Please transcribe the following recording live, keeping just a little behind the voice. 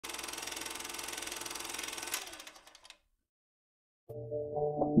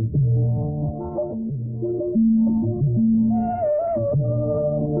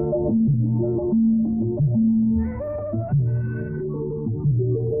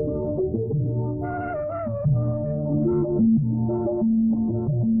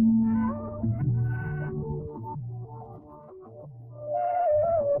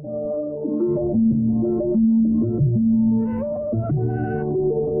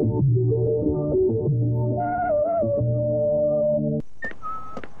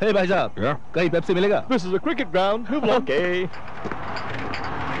हे भाई साहब, कहीं पेप्सी मिलेगा? This is a cricket ground. Okay.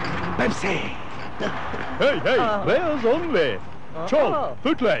 Pepsi. Hey, players only. Chol,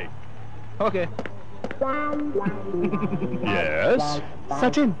 footplay. Okay. Yes.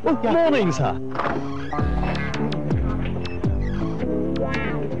 Sachin. Morning, sir.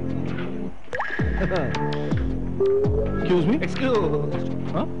 Excuse me? Excuse.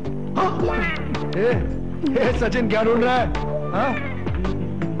 हाँ? हे सचिन क्या ढूंढ रहा है? हाँ?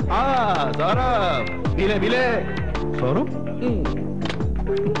 सौरभ, बिले। Saurabh?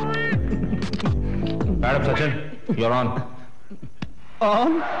 Madam Sachin, you're on.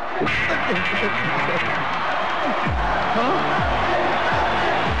 On?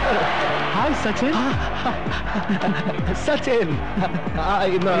 Hi, Sachin. Sachin.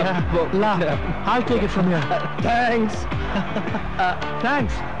 I'll take it from here. Thanks.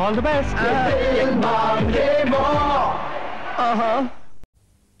 Thanks. All the best.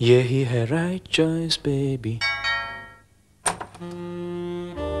 यही है right choice, baby.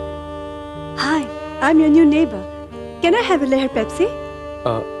 Hi, I'm your new neighbor. Can I have a layer Pepsi?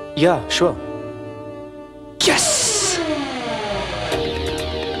 Yeah, sure. Yes.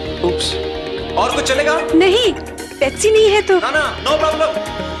 Oops. और कुछ चलेगा? नहीं, Pepsi नहीं है तो। ना, no problem.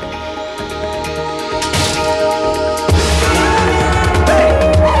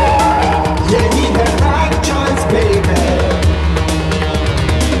 यही है right choice, baby.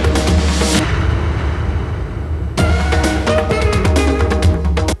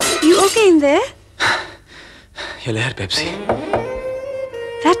 Okay in there? ये लहर Pepsi.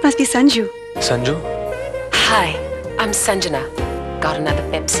 That must be Sanju. Sanju? Hi, I'm Sanjana. Got another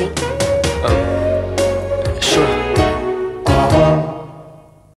Pepsi? Sure.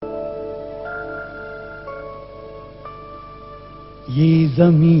 ये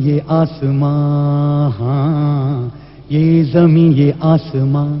ज़मीं ये आसमां, हाँ ये ज़मीं ये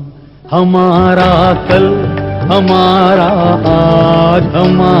आसमां, हमारा कल हमारा आज,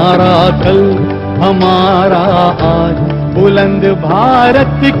 हमारा कल हमारा आज, बुलंद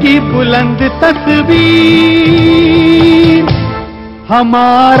भारत की बुलंद तस्वीर,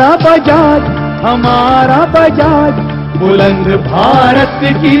 हमारा बजाज बुलंद भारत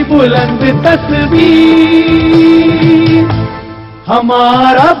की बुलंद तस्वीर,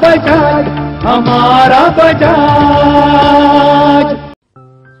 हमारा बजाज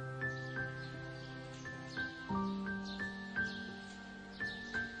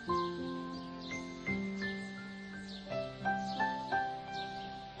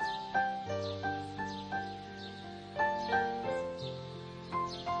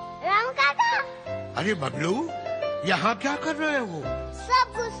अरे बबलू, यहाँ क्या कर रहे हो? सब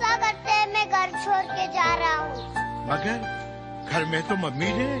गुस्सा करते हैं, मैं घर छोड़ के जा रहा हूँ। मगर घर में तो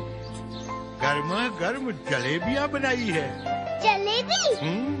मम्मी ने गर्मा गर्म जलेबियाँ बनाई है। जलेबी?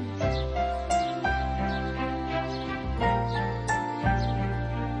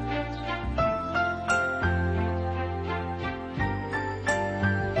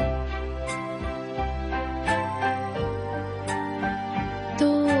 तो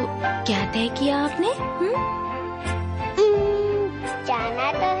क्या तय किया आपने? जाना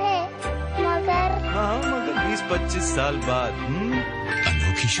तो है, मगर 20-25 साल बाद।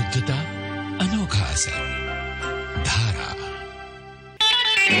 अनोखी शुद्धता, अनोखा असर। धारा।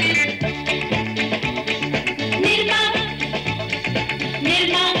 निर्मा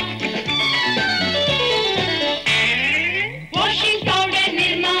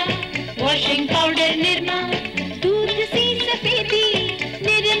वॉशिंग पाउडर निर्मा, दूध सी सफेदी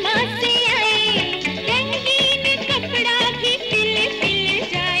निर्मा से आए, रंगीन कपड़ा भी पिल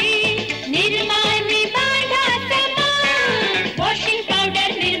जाए, निर्मा ने बांधा सामान, वॉशिंग पाउडर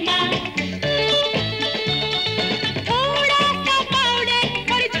निर्मा। थोड़ा सा पाउडर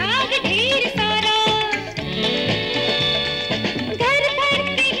और झाग ढेर सारा, घर भर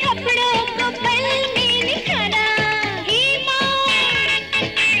के कपड़ों को पल में निखारा, हेमा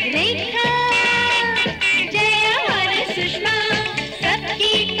रेखा जया और सुषमा,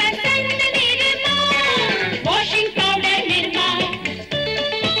 सबकी पसंद निर्मा, वॉशिंग पाउडर निर्मा।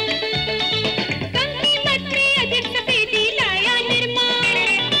 कम कीमत में अधिक सफेदी लाया निर्मा,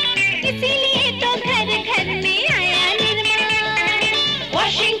 इसीलिए तो घर घर में आया Nirma,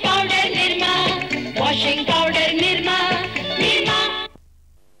 washing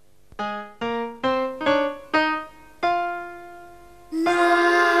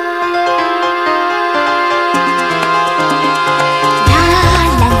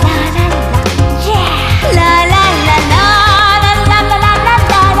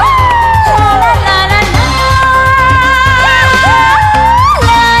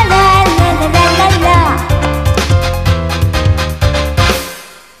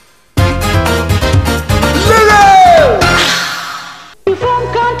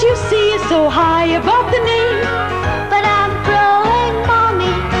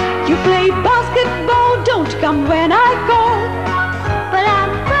come when I go. But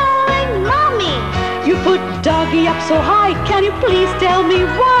I'm growing, Mommy. You put doggy up so high, can you please tell me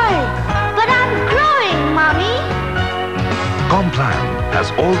why? But I'm growing, Mommy. Complan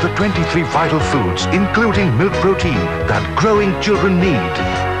has all the 23 vital foods, including milk protein, that growing children need.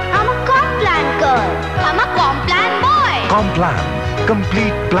 I'm a Complan girl. I'm a Complan boy. Complan,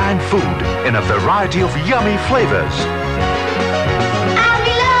 complete bland food in a variety of yummy flavors. I'm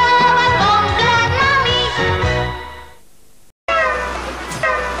in love with Complan, Mommy.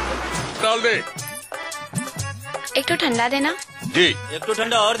 डाल दे। एक तो ठंडा देना। जी। एक तो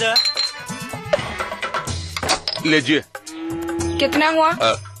ठंडा और जा। लीजिए। कितना हुआ?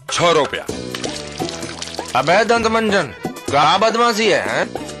 6 रुपया। अबे दंतमंजन, क्या बदमाशी है?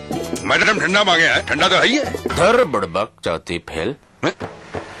 मैडम ठंडा मांगे है, ठंडा तो है ही है। धर बुड़बक चौथी फेल।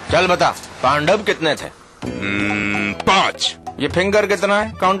 चल बता, पांडव कितने थे? 5। ये फिंगर कितना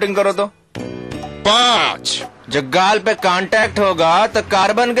है? काउंटिंग करो तो। 5। जब गाल पे कांटेक्ट होगा तो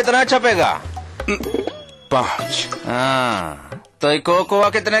कार्बन कितना छपेगा? 5। हाँ, तो कोकोआ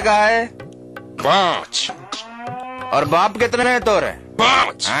कितने का है? 5। और बाप कितने हैं तोरे?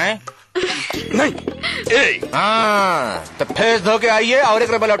 5। नहीं, 1। हाँ, तो फेस धो के आइए और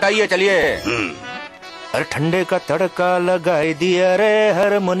 1 रुपया लौटाइए, चलिए। अरे ठंडे का तड़का लगाई दिया रे,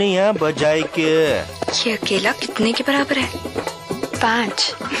 हारमोनिया बजाई के। ये अकेला कितने के बराबर है?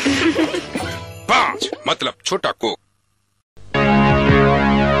 5। 5 मतलब छोटा कोक।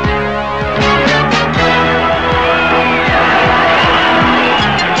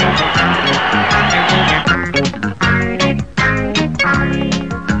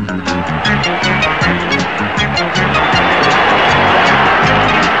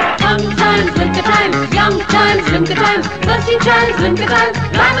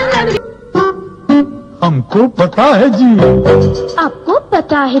 हमको पता है जी, आपको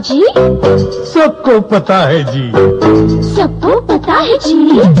पता है जी, सबको पता है जी, सबको पता है जी।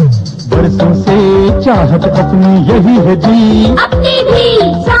 बरसों से चाहत अपनी यही है जी, अपनी भी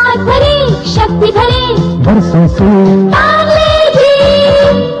साथ भरे शक्ति भरे बरसों से जी।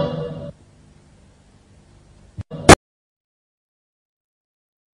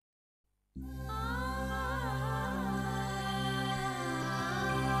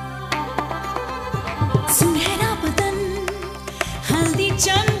 सुनहरा बदन, हल्दी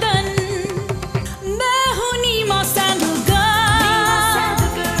चंदन, मैं हूँ नीमा sandal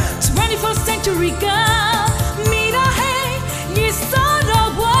girl, 21st century girl, मेरा है ये सारा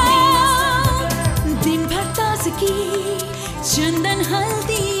वर्ल्ड। दिन भर ताजगी, चंदन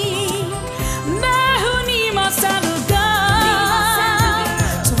हल्दी, मैं हूँ नीमा sandal girl,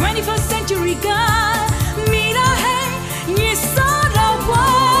 21st century girl, मेरा है ये सारा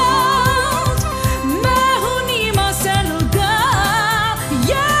वर्ल्ड।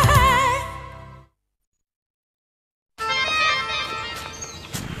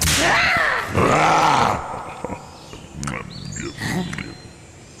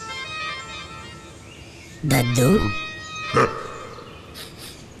 दद्दू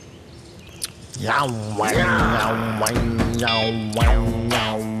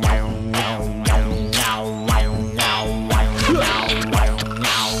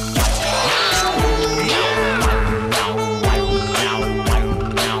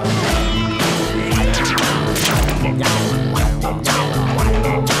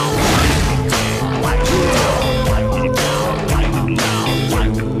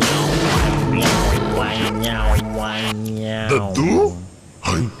दद्दू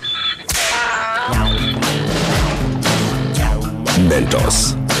मेंटोस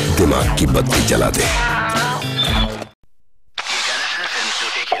दिमाग की बत्ती जला दे।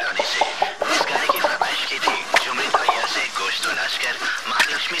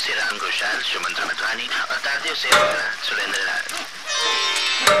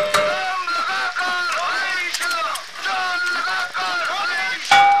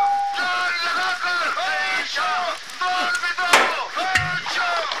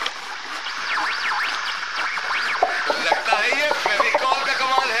 लगता है ये फेविकॉल का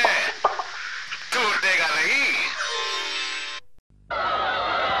कमाल है, टूट देगा नहीं।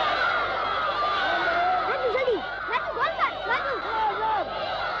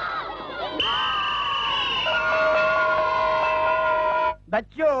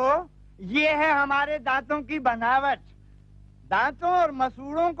 बच्चों, ये है हमारे दांतों की बनावट। दांतों और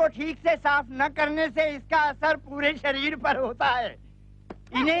मसूड़ों को ठीक से साफ न करने से इसका असर पूरे शरीर पर होता है।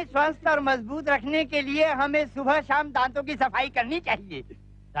 इन्हें स्वस्थ और मजबूत रखने के लिए हमें सुबह शाम दांतों की सफाई करनी चाहिए।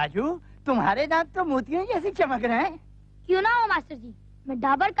 राजू, तुम्हारे दांत तो मोतियों जैसे चमक रहे हैं। क्यों ना हो मास्टर जी, मैं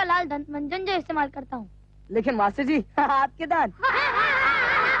डाबर का लाल दंत मंजन जो इस्तेमाल करता हूँ। लेकिन मास्टर जी, आपके दांत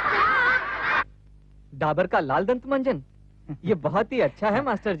डाबर का लाल दंत मंजन, ये बहुत ही अच्छा है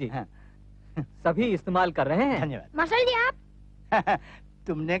मास्टर जी। सभी इस्तेमाल कर रहे हैं। धन्यवाद मास्टर जी आप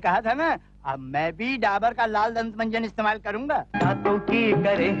तुमने कहा था ना, अब मैं भी डाबर का लाल दंत मंजन इस्तेमाल करूंगा। दांतों की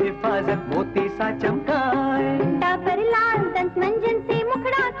करे हिफाजत मोती सा चमकाए, डाबर लाल दंत मंजन से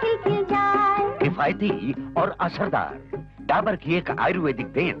मुखड़ा खिल जाए। किफायती और असरदार डाबर की एक आयुर्वेदिक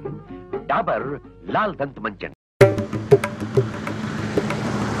देन, डाबर लाल दंत मंजन।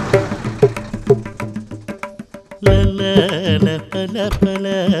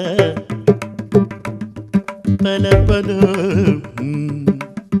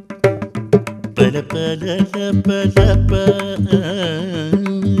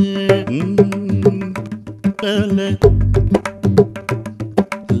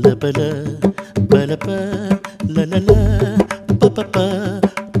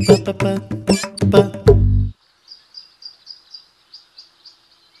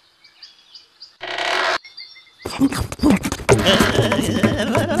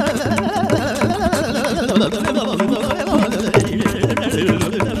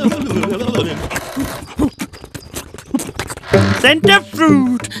 सेंटर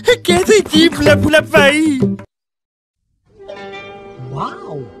फ्रूट कैसी जीप लप भाई।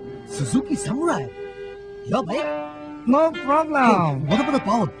 Wow, Suzuki Samurai. Your bike? No problem. What about the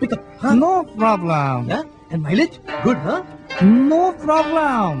power? Pick up. Huh? No problem. Yeah? And mileage? Good, huh? No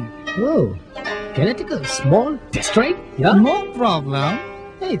problem. Oh, can I take a small test ride? Yeah? No problem.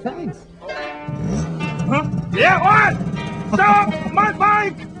 Hey, thanks. Huh? Yeah, what? Stop my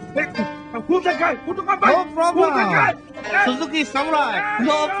bike! Hey, who's that guy? Who took my bike? No problem. Who's that guy? Suzuki Samurai.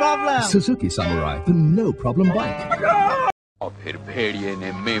 No problem. Suzuki Samurai, the no problem bike. और फिर भेड़िए ने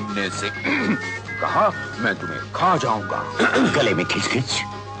मेमने से कहा, मैं तुम्हें खा जाऊंगा। गले में खिंच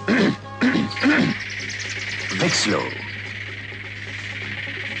विक्स लो।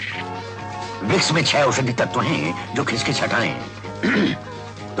 विक्स में 6 औषधि तत्व हैं जो खिचखिच हटाएं।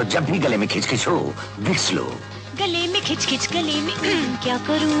 तो जब भी गले में खिचखिच हो, विक्स लो। गले में खिचखिच, गले में क्या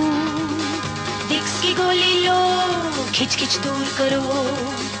करूं? विक्स की गोली लो, खिचखिच दूर करो।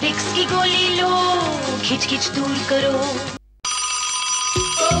 विक्स की गोली लो, खिचखिच दूर करो।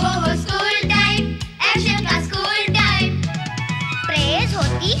 स्कूल टाइम, एक्शन का स्कूल टाइम। प्रेयर्स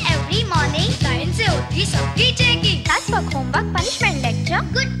होती एवरी मॉर्निंग, टाइम से होती सबकी checking. Classwork, homework, punishment, lecture.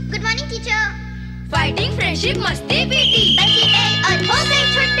 Good morning teacher. Fighting, friendship, मस्ती, पीटी। और हो गई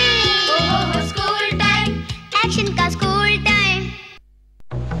छुट्टी। स्कूल टाइम, एक्शन का स्कूल टाइम।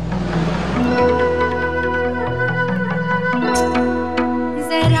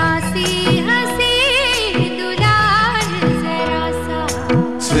 जरा सी हंसी दुलार, जरा सा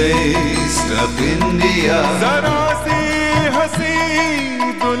Taste of India. जरा सी हंसी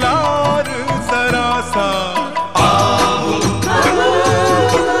दुलार, जरा सा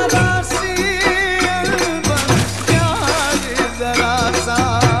जरा सी अलबत प्यार, जरा सा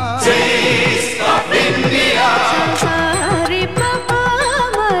Taste of India. रे पापा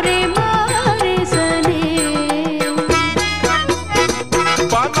मरे मारे सने।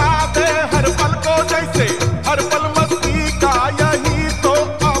 बना दे हर पल को जैसे हर पल मस्ती का, यही तो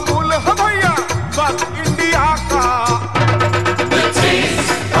अमूल है भैया स्वाद इंडिया का।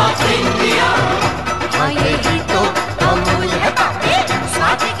 हाँ यही तो अमूल है पापे,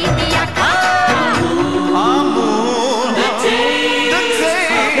 स्वाद इंडिया का। Amul the taste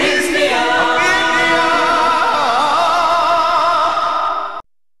of India.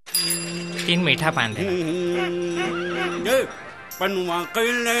 तीन मीठा पान दे। पनुआ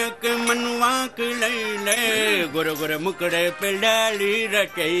कैले के मनुआ के लैले, गोरे गोरे मुकड़े पे डाली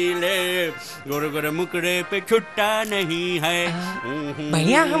रचैले, गोरे गोरे मुकड़े पे छुट्टा नहीं है।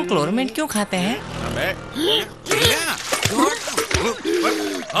 भैया हम क्लोरमेंट क्यों खाते हैं? अबे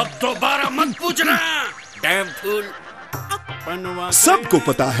अब दोबारा मत पूछना। डैम फूल। सबको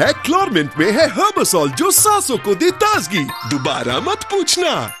पता है क्लोरमेंट में है हर्बसॉल जो सांसों को दे ताजगी। दोबारा मत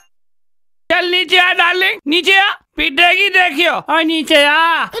पूछना। चल नीचे आ डार्लिंग, नीचे आ, पिटेगी देखियो। और नीचे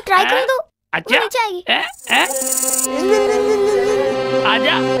आ। ट्राई कर दो। अच्छा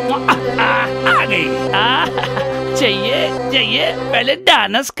आजा। आ गई। चाहिए पहले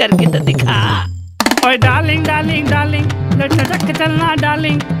डांस करके तो दिखा। और डार्लिंग डार्लिंग डार्लिंग, लचक चलना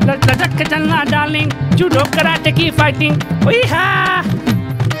डार्लिंग, लचक चलना डार्लिंग। जूडो कराटे की फाइटिंग। ओए हा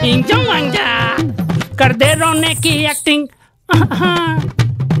इंजो मंजा कर दे रोने की एक्टिंग।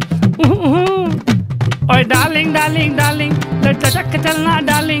 ओए डार्लिंग डार्लिंग डार्लिंग, लचक चलना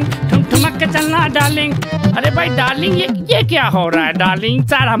डार्लिंग, ठुमक के चलना डार्लिंग। अरे भाई डार्लिंग ये क्या हो रहा है डार्लिंग?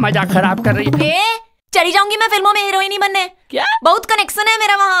 सारा मजा खराब कर रही है। चली जाऊंगी मैं फिल्मों में हीरोइन ही बनने। क्या? बहुत कनेक्शन है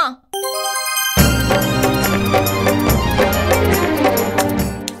मेरा वहाँ।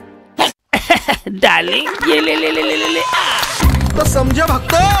 डार्लिंग ये ले ले ले ले ले, ले। तो समझो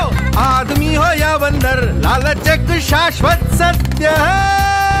भक्तो, आदमी हो या बंदर, लालच एक शाश्वत सत्य है।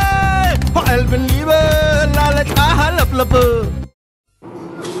 लालच आहा लप लप।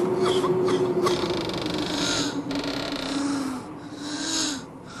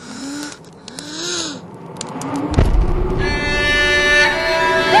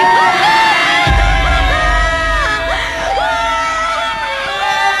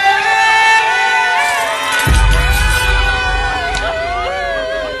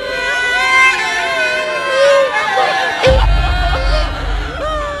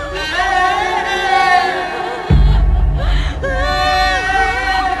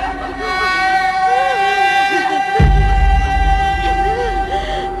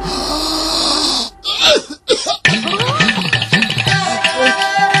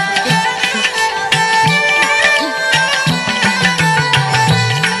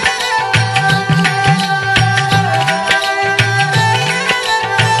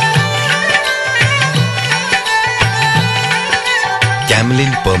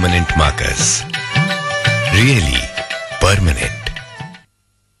 Camelin permanent markers. Really permanent.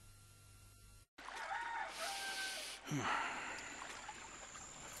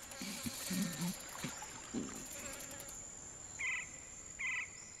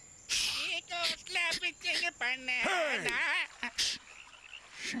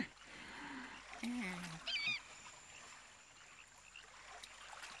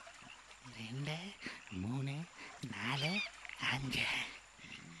 ரெண்டு மூணு நாலு அஞ்சு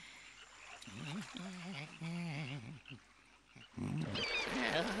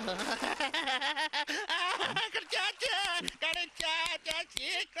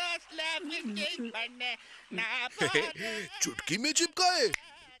चुटकी में चिपकाए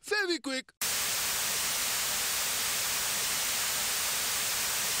फेविक्विक।